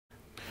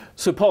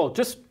So Paul,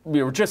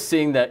 we were just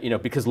seeing that,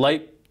 because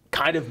light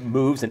kind of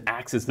moves and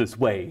acts as this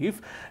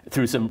wave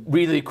through some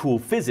really cool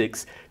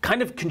physics,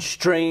 kind of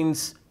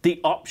constrains the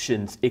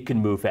options it can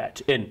move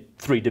at in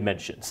 3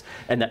 dimensions.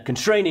 And that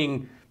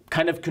constraining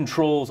kind of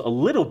controls a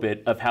little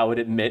bit of how it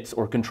emits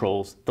or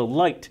controls the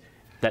light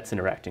that's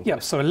interacting. Yeah,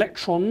 so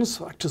electrons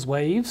act as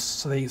waves,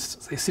 so they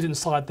sit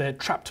inside their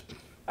trapped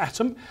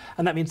atom,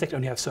 and that means they can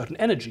only have certain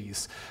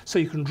energies. So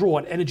you can draw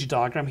an energy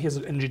diagram. Here's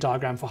an energy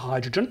diagram for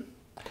hydrogen.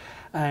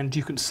 And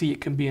you can see it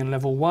can be in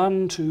level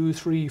 1, 2,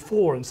 3,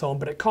 4, and so on,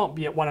 but it can't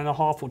be at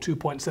 1.5 or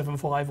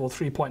 2.75 or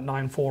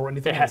 3.94 or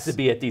anything else. It has to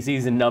be at these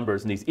even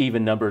numbers, and these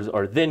even numbers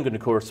are then going to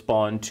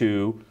correspond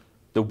to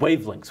the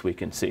wavelengths we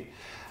can see.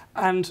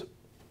 And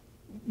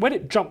when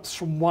it jumps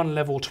from one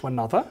level to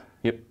another,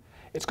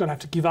 it's going to have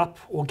to give up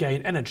or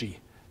gain energy.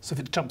 So if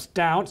it jumps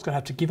down, it's going to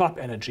have to give up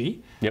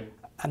energy,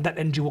 and that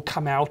energy will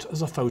come out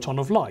as a photon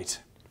of light.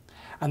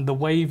 And the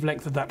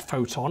wavelength of that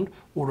photon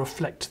will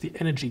reflect the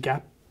energy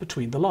gap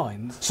between the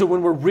lines. So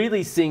when we're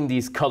really seeing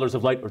these colors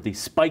of light, or these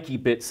spiky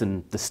bits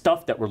and the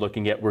stuff that we're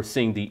looking at, we're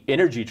seeing the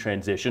energy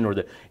transition or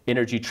the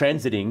energy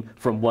transiting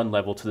from one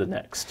level to the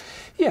next.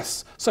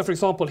 Yes. So for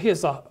example,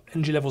 here's the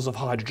energy levels of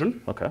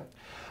hydrogen. Okay.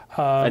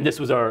 And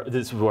this was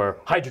our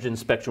hydrogen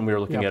spectrum we were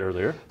looking at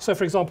earlier. So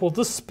for example,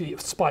 this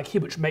spike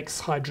here, which makes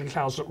hydrogen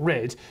clouds look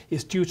red,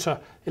 is due to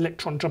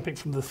electron jumping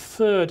from the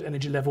 3rd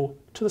energy level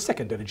to the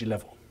 2nd energy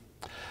level.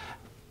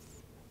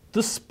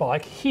 This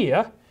spike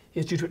here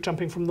is due to it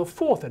jumping from the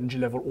 4th energy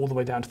level all the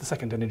way down to the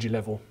 2nd energy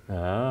level.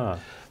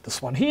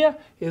 This one here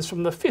is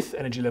from the 5th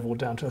energy level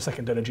down to the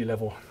 2nd energy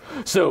level.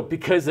 So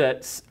because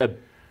that's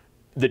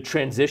the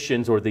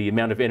transitions or the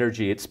amount of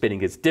energy it's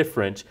spinning is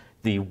different,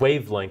 the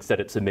wavelengths that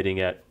it's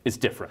emitting at is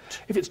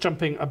different. If it's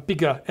jumping a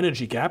bigger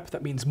energy gap,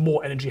 that means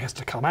more energy has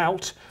to come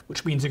out,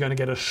 which means you're going to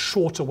get a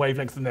shorter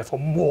wavelength and therefore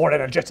more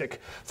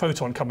energetic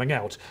photon coming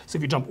out. So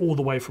if you jump all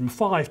the way from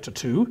 5 to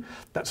 2,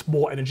 that's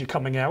more energy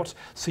coming out,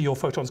 so your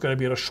photon's going to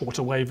be at a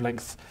shorter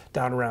wavelength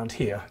down around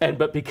here.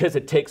 But because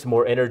it takes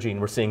more energy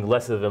and we're seeing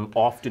less of them,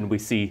 often we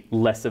see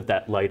less of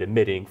that light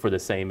emitting for the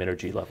same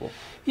energy level.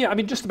 Yeah, I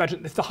mean, just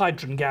imagine if the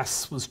hydrogen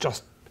gas was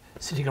just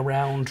sitting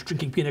around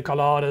drinking pina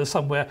coladas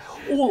somewhere,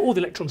 all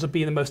the electrons would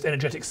be in the most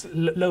energetic,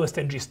 lowest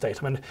energy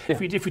state. I mean, if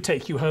we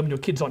take you home and your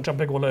kids aren't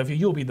jumping all over you,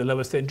 you'll be the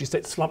lowest energy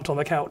state, slumped on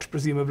the couch,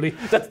 presumably.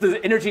 That's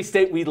the energy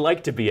state we'd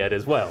like to be at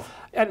as well.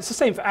 And it's the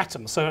same for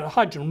atoms. So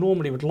hydrogen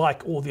normally would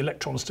like all the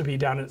electrons to be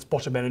down in its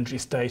bottom energy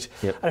state.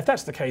 And if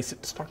that's the case,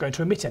 it's not going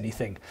to emit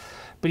anything.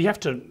 But you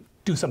have to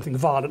do something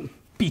violent,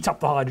 beat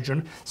up the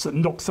hydrogen, so it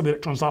knocks some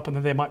electrons up, and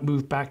then they might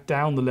move back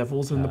down the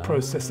levels and in the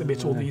process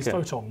emit all these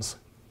photons.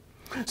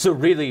 So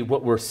really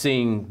what we're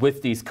seeing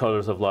with these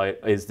colors of light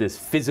is this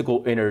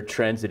physical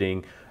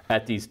intertransiting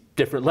at these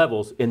different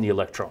levels in the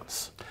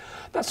electrons.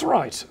 That's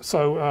right.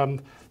 So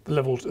the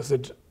level, as I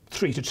said,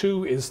 3 to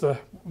 2 is the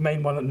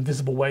main one at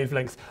invisible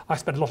wavelength. I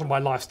spent a lot of my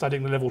life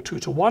studying the level 2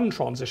 to 1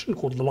 transition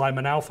called the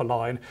Lyman alpha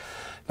line.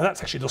 Now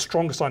that's actually the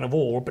strongest line of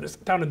all, but it's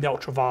down in the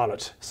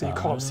ultraviolet, so you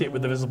can't see it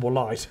with the visible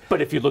light.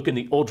 But if you look in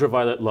the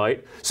ultraviolet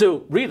light,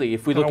 so really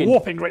if we look a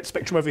warping rate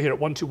spectrum over here at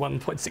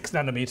 121.6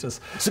 nanometers.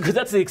 So because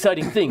that's the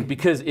exciting thing,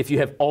 because if you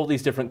have all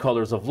these different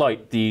colors of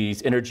light,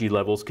 these energy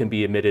levels can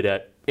be emitted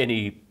at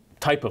any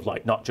type of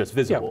light, not just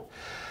visible.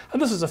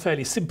 And this is a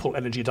fairly simple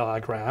energy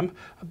diagram,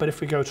 but if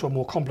we go to a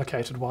more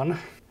complicated one,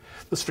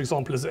 this, for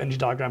example, is an energy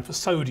diagram for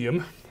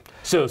sodium.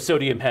 So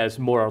sodium has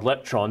more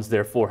electrons,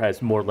 therefore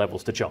has more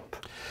levels to jump.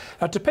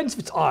 Now, it depends if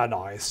it's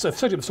ionized. So if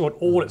sodium's got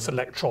all its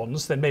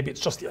electrons, then maybe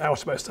it's just the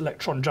outermost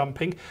electron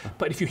jumping.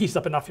 But if you heat it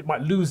up enough, it might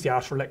lose the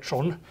outer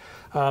electron,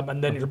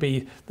 and then it'll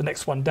be the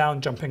next one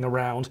down jumping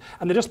around.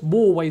 And there are just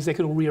more ways they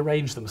can all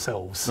rearrange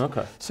themselves.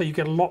 So you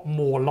get a lot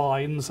more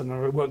lines, and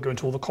I won't go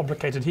into all the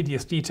complicated,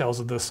 hideous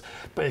details of this,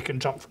 but you can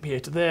jump from here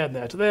to there, and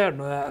there to there,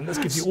 and this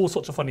gives you all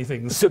sorts of funny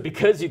things. So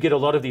because you get a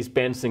lot of these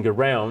bouncing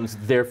arounds,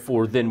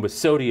 therefore then with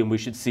sodium we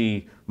should see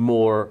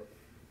more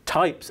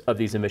types of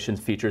these emissions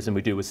features than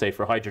we do with, say,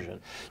 for hydrogen.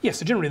 Yes,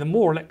 so generally the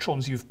more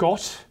electrons you've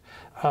got,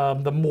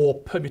 the more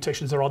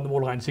permutations there are, the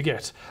more lines you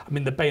get. I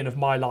mean, the bane of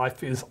my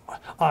life is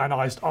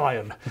ionized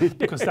iron,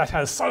 because that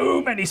has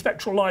so many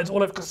spectral lines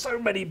all over, because so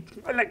many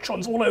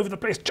electrons all over the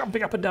place,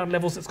 jumping up and down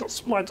levels, it's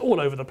got lines all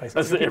over the place.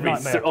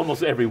 That's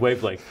almost every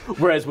wavelength.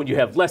 Whereas when you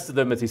have less of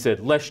them, as you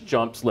said, less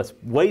jumps, less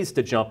ways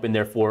to jump, and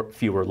therefore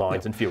fewer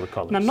lines and fewer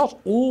colors. Now,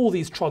 not all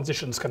these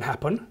transitions can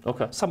happen.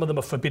 Some of them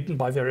are forbidden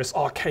by various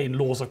arcane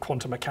laws of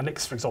quantum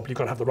mechanics. For example, you've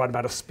got to have the right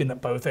amount of spin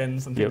at both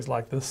ends and things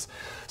like this.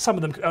 Some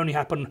of them can only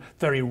happen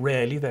very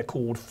rarely. They're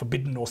called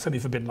forbidden or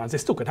semi-forbidden lines. They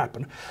still can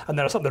happen. And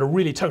there are some that are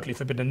really totally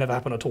forbidden and never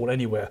happen at all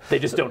anywhere. They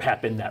just don't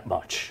happen that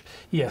much.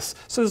 Yes.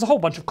 So there's a whole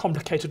bunch of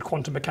complicated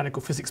quantum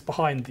mechanical physics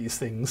behind these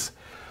things.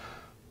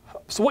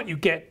 So what you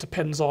get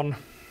depends on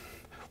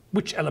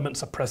which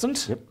elements are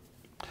present,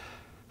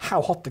 how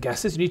hot the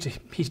gas is. You need to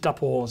heat it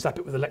up or zap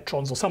it with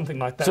electrons or something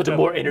like that. So the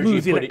more energy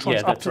move the you put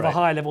electrons up to the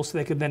high level so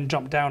they can then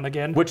jump down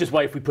again. Which is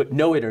why if we put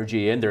no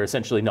energy in, they're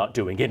essentially not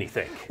doing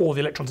anything. Or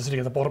the electrons are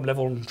sitting at the bottom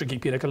level and drinking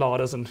pina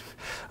coladas and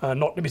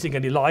not emitting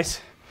any light.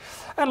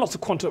 And lots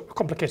of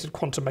complicated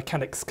quantum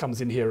mechanics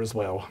comes in here as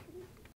well.